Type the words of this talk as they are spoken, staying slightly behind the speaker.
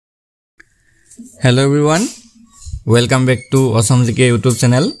Hello everyone, welcome back to Assam Direct YouTube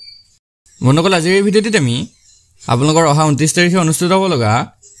channel. বন্ধুসকল আজিৰ এই ভিডিঅ'টিত আমি আপোনালোকৰ অহা 29 তাৰিখে অনুষ্ঠিত হ'ব লগা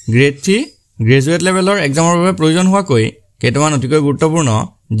গ্ৰেড 3 গ্ৰেজুৱেট লেভেলৰ এক্সামৰ বাবে প্ৰয়োজন হোৱাকৈ কেইটামান অতিকৈ গুৰুত্বপূৰ্ণ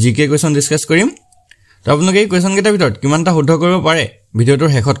জিকে কোৱেশ্চন ডিসকাস কৰিম। তো আপোনালোকে এই কোৱেশ্চন কেইটাৰ ভিতৰত কিমানটা শুদ্ধ কৰিব পাৰে ভিডিঅ'টোৰ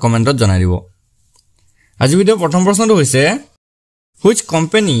শেষত কমেন্টত জনাই দিব। আজি ভিডিঅ'ৰ প্ৰথম প্ৰশ্নটো হৈছে which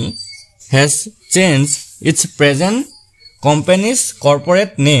company has changed its present company's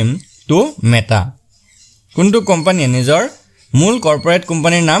corporate name to Meta? কোনটো কোম্পানীয়ে নিজৰ মূল কৰ্পোৰেট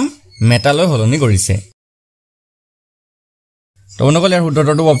কোম্পানীৰ নাম মেটালৈ সলনি কৰিছে? তো বন্ধুসকল ইয়াৰ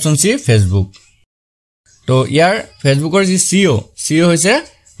শুদ্ধটো অপচন সি ফেসবুক। তো ইয়াৰ ফেসবুকৰ যি সিইও হৈছে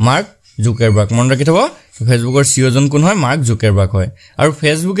মাৰ্ক জুকাৰবাৰ্গ। মন ৰাখি থব ফেসবুকৰ সিইও জন কোন হয়? মাৰ্ক জুকাৰবাৰ্গ হয়। আৰু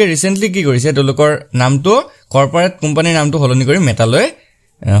ফেসবুকে ৰিসেন্টলি কি কৰিছে তেওঁলোকৰ নামটো কৰ্পোৰেট কোম্পানীৰ নামটো সলনি কৰি মেটালৈ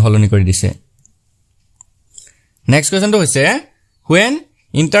সলনি কৰি দিছে। নেক্সট কোৱেশ্চনটো হৈছে when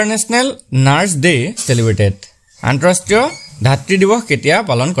International Nurse Day celebrated? আন্তঃৰাষ্ট্ৰীয় ধাত্ৰী দিৱস কেতিয়া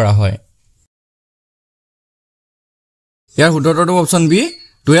পালন কৰা হয়? ইয়াৰ শুদ্ধটো অপচন বি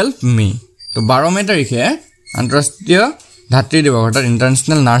 12 মে। তো 12 মে তাৰিখে আন্তঃৰাষ্ট্ৰীয় ধাত্ৰী দিৱস অৰ্থাৎ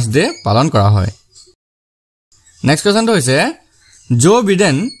ইন্টাৰনেশ্যনেল নাৰ্ছ ডে পালন কৰা হয়। নেক্সট কোৱেশ্চনটো হৈছে Joe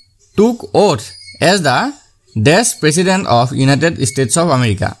Biden took oath as the dash president of United States of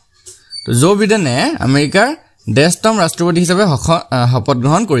America. তো জো বিডেনে আমেৰিকাৰ দেশতম ৰাষ্ট্ৰপতি হিচাপে শপত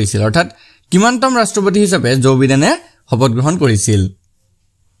গ্ৰহণ কৰিছিল অৰ্থাৎ কিমানতম ৰাষ্ট্ৰপতি হিচাপে জো বিডেনে শপত গ্ৰহণ কৰিছিল?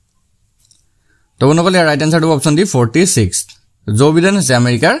 তো বন্ধুসকল ইয়াৰ right আনসাৰটো option D 46। Joe Biden হৈছে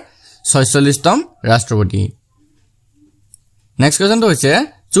আমেৰিকাৰ 46তম ৰাষ্ট্ৰপতি। নেক্সট কোৱেশ্চনটো হৈছে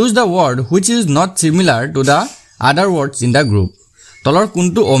choose the word which is not সিমিলাৰ to the আদাৰ ৱৰ্ডছ ইন দ্য গ্ৰুপ। তলৰ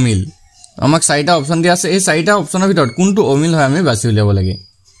কোনটো অমিল? আমাক 4টা অপচন দিয়া আছে। এই 4টা অপচনৰ ভিতৰত কোনটো অমিল হয় আমি বাছি উলিয়াব লাগে।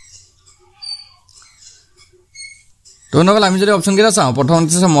 তো বন্ধুসকল আমি যদি অপচন কেইটা চাওঁ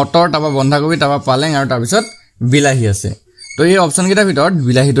প্ৰথমতে আছে মটৰ, তাৰপা বন্ধাকবি, তাৰপা পালেং আৰু তাৰ পিছত বিলাহী আছে। তো এই অপচন কেইটাৰ ভিতৰত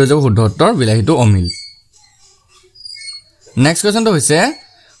বিলাহীটো হৈ যাব শুদ্ধ উত্তৰ, বিলাহীটো অমিল। নেক্সট কোৱেশ্চনটো হৈছে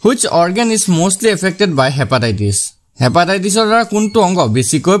which organ is mostly affected by hepatitis? হেপাটাইটিছৰ দ্বাৰা কোনটো অংগ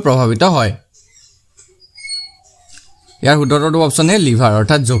বেছিকৈ প্ৰভাৱিত হয়? ইয়াৰ শুদ্ধটো অপচন এ লিভাৰ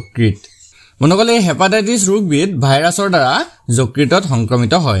অৰ্থাৎ যকৃত। বন্ধুসকল এই হেপাটাইটিছ ৰোগবিধ ভাইৰাছৰ দ্বাৰা যকৃতত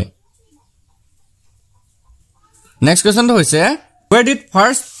সংক্ৰমিত হয়। নেক্সট কোৱেশ্চনটো হৈছে where did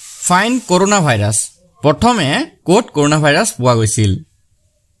first find corona virus? প্ৰথমে ক'ত corona virus পোৱা গৈছিল?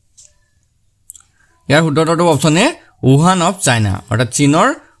 ইয়াৰ শুদ্ধটো option A Wuhan of China অৰ্থাৎ চীনৰ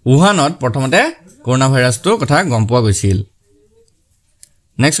উহানত প্ৰথমতে corona ভাইৰাছটো কথা গম পোৱা গৈছিল।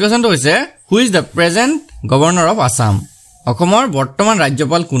 নেক্সট কোৱেশ্চনটো হৈছে who is the present governor of Assam? অসমৰ বৰ্তমান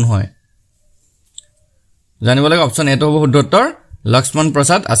ৰাজ্যপাল কোন হয়? জানিব লাগে অপচন এটো হ'ব শুদ্ধ উত্তৰ, লক্ষ্মণ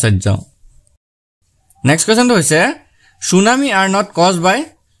প্ৰসাদ আচাৰ্য। নেক্সট কোৱেশ্চনটো হৈছে tsunami are not cause by?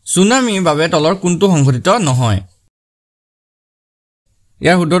 Tsunami বাবে তলৰ কোনটো সংঘটিত নহয়?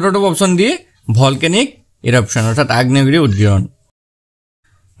 ইয়াৰ শুদ্ধটো অপচন ডি ভলকেনিক ইৰাপশ্যন অৰ্থাৎ আগ্নেয়গিৰি উদ্গীৰণ।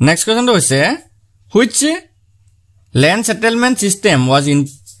 নেক্সট কোৱেশ্চনটো হৈছে which land settlement system was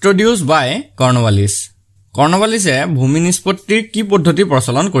introduced by Cornwallis? কৰ্ণৱালিছে ভূমি নিষ্পত্তিৰ কি পদ্ধতি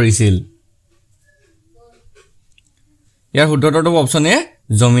প্ৰচলন কৰিছিল? ইয়াৰ শুদ্ধটো অপচন এ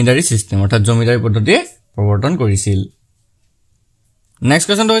জমিদাৰী সিস্টেম অৰ্থাৎ জমিদাৰী পদ্ধতি প্ৰৱৰ্তন কৰিছিল। নেক্সট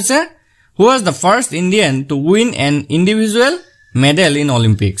কোৱেশ্চনটো হৈছে who was the first Indian to win an individual medal in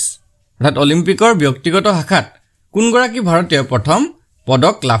Olympics? অৰ্থাৎ অলিম্পিকৰ ব্যক্তিগত শাখাত কোনগৰাকী ভাৰতীয় প্ৰথম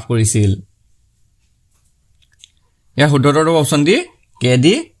পদক লাভ কৰিছিল? ইয়াৰ শুদ্ধটো option D K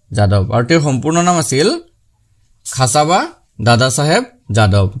D Yadav আৰু তেওঁৰ সম্পূৰ্ণ নাম আছিল খাছাবা দাদা চাহেব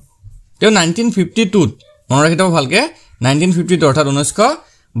যাদৱ। তেওঁ 1952 মনত ৰাখি থব ভালকে 1952 অৰ্থাৎ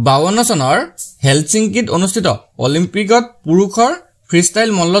 1952 চনৰ হেলচিংকিত অনুষ্ঠিত অলিম্পিকত পুৰুষৰ ফ্ৰীষ্টাইল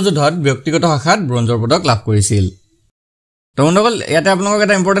মল্লযুদ্ধত ব্যক্তিগত শাখাত ব্ৰঞ্জৰ পদক লাভ কৰিছিল। তো বন্ধুসকল ইয়াতে আপোনালোকক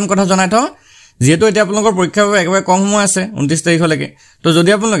এটা ইম্পৰ্টেণ্ট কথা জনাই থওঁ যেহেতু এতিয়া আপোনালোকৰ পৰীক্ষাৰ বাবে একেবাৰে কম সময় আছে 29 তাৰিখলৈকে। তো যদি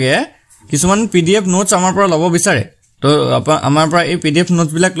আপোনালোকে কিছুমান পিডিএফ নোটছ আমাৰ পৰা ল'ব বিচাৰে তো আমাৰ পৰা এই পিডিএফ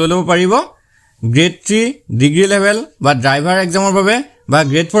নোটছবিলাক লৈ ল'ব পাৰিব। গ্ৰেড 3 ডিগ্ৰী লেভেল বা ড্ৰাইভাৰ এক্সামৰ বাবে বা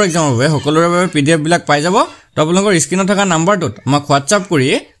গ্ৰেড 4 এক্সামৰ বাবে সকলোৰে বাবে পিডিএফ বিলাক পাই যাব। তো আপোনালোকৰ স্ক্ৰীনত থকা নাম্বাৰটোত আমাক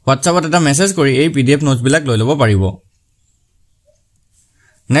হোৱাটছআপত এটা মেছেজ কৰি এই পিডিএফ নোটছ বিলাক লৈ ল'ব পাৰিব।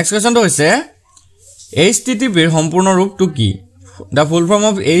 নেক্সট কোৱেশ্চনটো হৈছে HTTPৰ সম্পূৰ্ণ ৰূপটো কি? The full form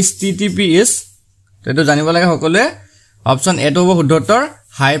of HTTP is, এইটো জানিব লাগে সকলোৱে। অপচন এটো হ'ব শুদ্ধ উত্তৰ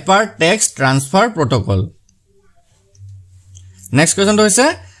hyper text transfer protocol. Next কোৱেশ্চনটো হৈছে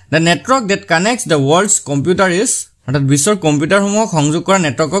the network date কানেক্টছ the world's computer is, অৰ্থাৎ বিশ্বৰ কম্পিউটাৰসমূহক সংযোগ কৰা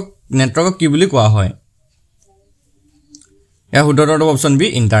নেটৱৰ্কক কি বুলি কোৱা হয়? ইয়াৰ শুদ্ধটো অপচন বি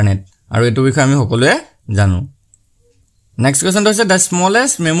ইণ্টাৰনেট আৰু এইটো বিষয়ে আমি সকলোৱে জানো। Next question is the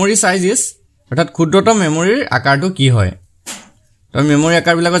smallest memory size is অৰ্থাৎ ক্ষুদ্ৰতম মেমৰিৰ আকাৰটো কি হয় তো মেমৰি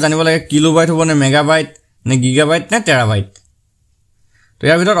আকাৰবিলাক জানিব লাগে কিলোবাইট হ'ব নে মেগাবাইট নে গিগাবাইট নে টেৰাবাইট তো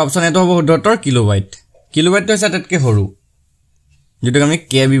ইয়াৰ ভিতৰত অপচন এটো হ'ব শুদ্ধ উত্তৰ কিলোবাইট কিলোবাইটটো হৈছে আটাইতকৈ সৰু যেটো আমি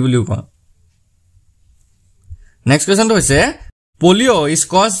কেবি বুলিও কওঁ নেক্সট কোৱেশ্চনটো হৈছে polio is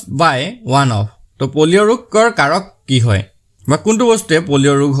caused buy one of তো পলিঅ ৰোগৰ কাৰক কি হয় বা কোনটো বস্তুৱে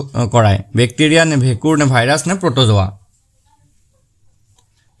পলিঅ ৰোগ কৰায় বেক্টেৰিয়া নে ভেকুৰ নে ভাইৰাছ নে প্ৰটোজোৱা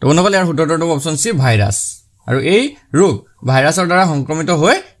তো বন্ধুসকল ইয়াৰ শুদ্ধ উত্তৰটো অপচন সি ভাইৰাছ আৰু এই ৰোগ ভাইৰাছৰ দ্বাৰা সংক্ৰমিত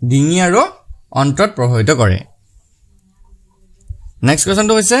হৈ ডিঙি আৰু অন্ত্ৰত প্ৰভাৱিত কৰে নেক্সট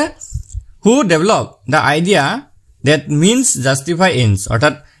কোৱেশ্চনটো হৈছে হু develop the idea that means justify এন্ডছ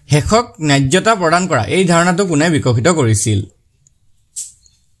অৰ্থাৎ হেকক ন্যায্যতা প্ৰদান কৰা এই ধাৰণাটো কোনে বিকশিত কৰিছিল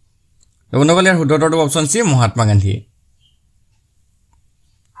তো বন্ধুসকল ইয়াৰ শুদ্ধ উত্তৰটো অপচন সি মহাত্মা গান্ধী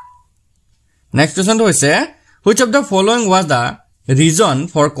নেক্সট কোৱেশ্চনটো হৈছে which of the following was the region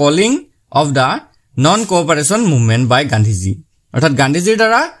for calling of the non cooperation movement বাই গান্ধীজী অৰ্থাৎ গান্ধীজীৰ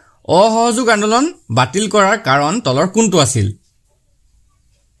দ্বাৰা অসহযোগ আন্দোলন বাতিল কৰাৰ কাৰণ তলৰ কোনটো আছিল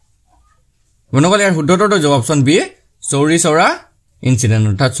বন্ধুসকল ইয়াৰ শুদ্ধ উত্তৰটো হ'ব অপচন বি চৌৰি চৌৰা ইনসিডেন্ট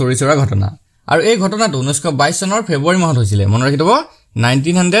অৰ্থাৎ চৌৰি চৌৰা ঘটনা আৰু এই ঘটনাটো 1922 চনৰ ফেব্ৰুৱাৰী মাহত হৈছিল মনত ৰাখিব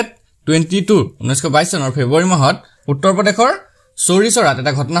 1922 চনৰ ফেব্ৰুৱাৰী মাহত উত্তৰ প্ৰদেশৰ চৌৰি চৌৰাত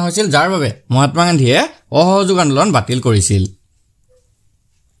এটা ঘটনা হৈছিল যাৰ বাবে মহাত্মা গান্ধীয়ে অসহযোগ আন্দোলন বাতিল কৰিছিল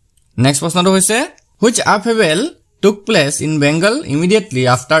নেক্সট প্ৰশ্নটো হৈছে which upheaval took place in Bengal immediately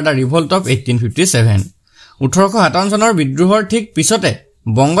after the revolt of 1857 1857 চনৰ বিদ্ৰোহৰ ঠিক পিছতে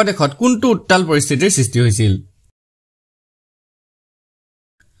বংগদেশত কোনটো উত্তাল পৰিস্থিতিৰ সৃষ্টি হৈছিল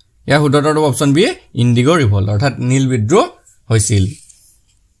ইয়াৰ শুদ্ধ উত্তৰটো অপচন বি ইণ্ডিগো ৰিভল্ট অৰ্থাৎ নীল বিদ্ৰোহ হৈছিল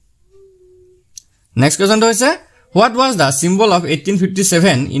নেক্সট কোৱেশ্চনটো হৈছে what was the symbol of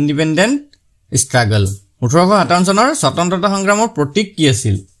 1857 independent struggle 1857 চনৰ স্বতন্ত্ৰতা সংগ্ৰামৰ প্ৰতীক কি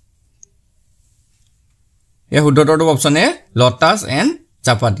আছিল ইয়াৰ শুদ্ধ উত্তৰটো অপচন এ লটাছ এণ্ড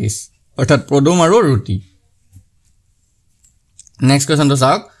চাপাটিছ অৰ্থাৎ পদুম আৰু ৰুটি নেক্সট কোৱেশ্চনটো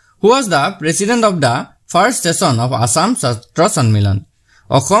চাওক হু was the president of the first session of Assam ছাত্ৰ সন্মিলন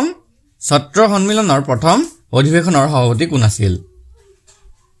অসম ছাত্ৰ সন্মিলনৰ প্ৰথম অধিৱেশনৰ সভাপতি কোন আছিল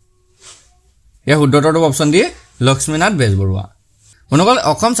ইয়াৰ শুদ্ধ উত্তৰটো অপচন ডি লক্ষ্মীনাথ বেজবৰুৱা বন্ধুসকল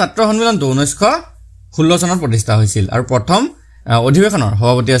অসম ছাত্ৰ সন্মিলনটো 1916 চনত প্ৰতিষ্ঠা হৈছিল আৰু প্ৰথম অধিৱেশনৰ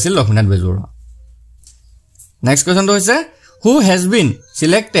সভাপতি আছিল লক্ষ্মীনাথ বেজবৰুৱা নেক্সট কোৱেশ্চনটো হৈছে who has been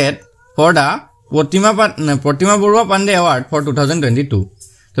selected for the Pratima Barua Pandey award for 2022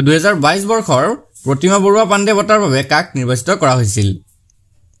 তো 2022 বৰ্ষৰ প্ৰতিমা বৰুৱা পাণ্ডে বঁটাৰ বাবে কাক নিৰ্বাচিত কৰা হৈছিল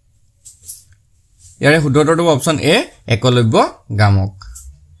ইয়াৰে শুদ্ধ উত্তৰটো অপচন এ একলব্য গামক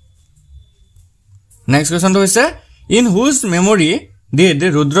নেক্সট কোৱেশ্চনটো হৈছে ইন হুজ memory did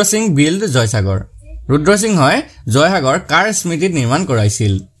Rudra Singh build Joysagar ৰুদ্ৰ সিংহই জয়সাগৰ কাৰ স্মৃতিত নিৰ্মাণ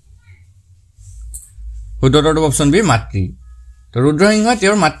কৰাইছিল শুদ্ধ উত্তৰটো অপচন বি মাতৃ তো ৰুদ্ৰ সিংহই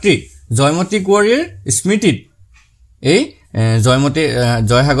তেওঁৰ মাতৃ জয়মতী কুঁৱৰীৰ স্মৃতিত এই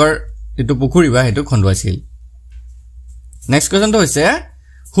জয়সাগৰ যিটো পুখুৰী বা সেইটো খন্দুৱাইছিল নেক্সট কোৱেশ্চনটো হৈছে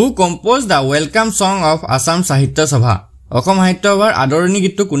হু কম্প'জ দ্য ৱেলকাম সং অফ আসাম সাহিত্য সভা অসম সাহিত্য সভাৰ আদৰণি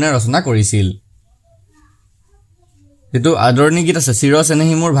গীতটো কোনে ৰচনা কৰিছিল যেটো আদৰণি গীত আছে চিৰ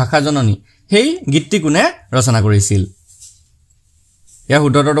চেনেহী মোৰ ভাষা জননী সেই গীতটি কোনে ৰচনা কৰিছিল ইয়াৰ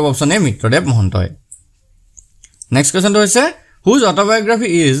শুদ্ধ উত্তৰটো অপচন এ মিত্ৰদেৱ মহন্তই নেক্সট কোৱেশ্চনটো হৈছে হুজ অটোবায়োগ্ৰাফি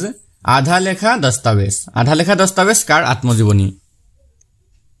ইজ আধা লেখা দস্তাবেজ কাৰ আত্মজীৱনী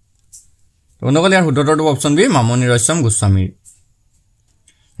বন্ধুসকল ইয়াৰ শুদ্ধ উত্তৰটো অপচন বি মামনি ৰয়ছম গোস্বামীৰ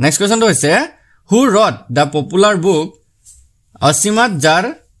নেক্সট কোৱেশ্চনটো হৈছে হু ৰট দ্য পপুলাৰ বুক অসীমত যাৰ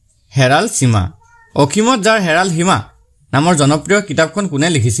হেৰাল সীমা অসীমত যাৰ হেৰাল সীমা নামৰ জনপ্ৰিয় কিতাপখন কোনে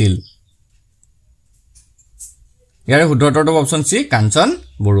লিখিছিল ইয়াৰে শুদ্ধ উত্তৰটো অপচন সি কাঞ্চন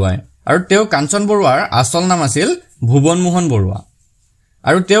বৰুৱাই আৰু তেওঁ কাঞ্চন বৰুৱাৰ আসল নাম আছিল ভুৱন মোহন বৰুৱা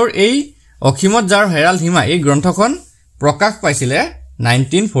আৰু তেওঁৰ এই অসীমত যাৰ হেৰাল সীমা এই গ্ৰন্থখন প্ৰকাশ পাইছিলে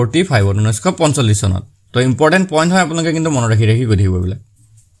 1945 চনত তো ইম্পৰ্টেন্ট পইণ্ট হয় আপোনালোকে কিন্তু মনত ৰাখি গৈ থাকিব এইবিলাক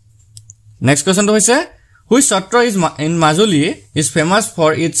নেক্সট কোৱেশ্চনটো হৈছে which Satra is in Majuli is famous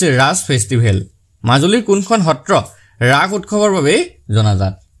for it's Raj festival মাজুলীৰ কোনখন সত্ৰ ৰাগ উৎসৱৰ বাবে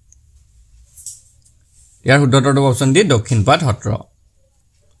জনাজাত ইয়াৰ শুদ্ধ উত্তৰটো অপচন ডি দক্ষিণপাট সত্ৰ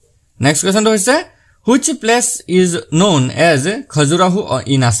নেক্সট কোৱেশ্চনটো হৈছে which place is known as Khajuraho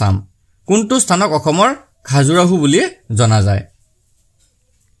in Assam কোনটো স্থানক অসমৰ খাজুৰাহু বুলি জনা যায়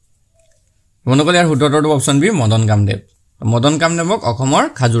বন্ধুসকল ইয়াৰ শুদ্ধ উত্তৰটো অপচন বি মদন কামদেৱক অসমৰ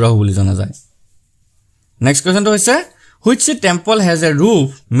খাজুৰাহু বুলি জনা যায় নেক্সট কোৱেশ্চনটো হৈছে which temple has a roof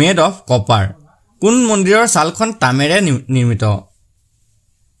made of copper কোন মন্দিৰৰ ছালখন তামেৰে নিৰ্মিত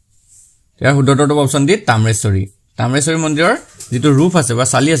ইয়াৰ শুদ্ধ উত্তৰটো অপচন ডি তাম্ৰেশ্বৰী মন্দিৰৰ যেটো roof আছে বা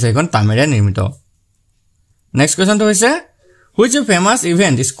চালি আছে এখন তামেৰে নিৰ্মিত নেক্সট কোৱেশ্চনটো হৈছে which famous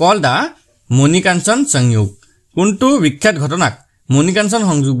event is called the মণিকাঞ্চন সংযোগ কোনটো বিখ্যাত ঘটনাক মণিকাঞ্চন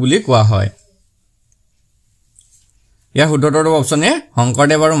সংযোগ বুলি কোৱা হয় ইয়া শুদ্ধতৰ অপচন এ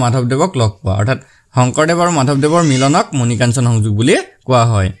শংকৰদেৱ আৰু মাধৱদেৱক লগ পোৱা অৰ্থাৎ শংকৰদেৱ আৰু মাধৱদেৱৰ মিলনক মণিকাঞ্চন সংযোগ বুলি কোৱা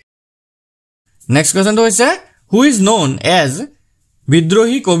হয় নেক্সট কোৱেশ্চনটো হৈছে who is known as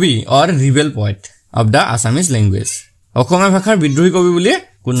বিদ্ৰোহী কবি or rebel poet of the Assamese language অসমীয়া ভাষাৰ বিদ্ৰোহী কবি বুলি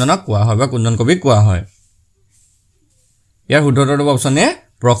কোনজনক কোৱা হয় বা কোনজন কবিক কোৱা হয় ইয়াৰ শুদ্ধতৰ অপচন এ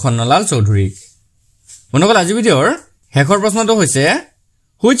প্ৰসন্নলাল চৌধুৰী বন্ধুসকল আজি ভিডিঅ'ৰ শেষৰ প্ৰশ্নটো হৈছে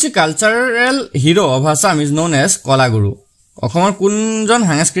which cultural hero of Assam is known as কলাগুৰু অসমৰ কোনজন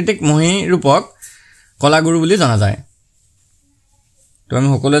সাংস্কৃতিক মহিৰূপক কলাগুৰু বুলি জনা যায় তো আমি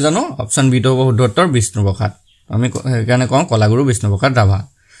সকলোৱে জানো অপচন বি টো শুদ্ধতৰ বিষ্ণুপ্ৰসাদ আমি কেনে কওঁ কলাগুৰু বিষ্ণুপ্ৰসাদ ৰাভা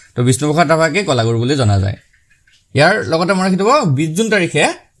তো বিষ্ণুপ্ৰসাদ ৰাভাকে কলাগুৰু বুলি জনা যায় ইয়াৰ লগতে মনত ৰাখিব 20 জুন তাৰিখে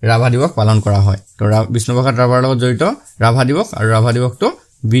ৰাভা দিৱস পালন কৰা হয় তো বিষ্ণুপ্ৰসাদ ৰাভাৰ লগত জড়িত ৰাভা দিৱস আৰু ৰাভা দিৱসটো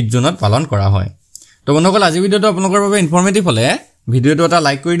 20 জুনত পালন কৰা হয় তো বন্ধুসকল আজি ভিডিঅ'টো আপোনালোকৰ বাবে ইনফৰমেটিভ হলে ভিডিঅ'টো এটা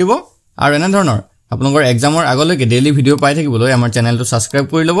লাইক কৰি দিব আৰু এনে ধৰণৰ আপোনালোকৰ এক্সামৰ আগলৈকে ডেইলি ভিডিঅ' পাই থাকিবলৈ আমাৰ চেনেলটো সাবস্ক্ৰাইব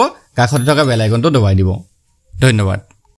কৰি ল'ব কাষতে থকা বেল আইকনটো দবাই দিব ধন্যবাদ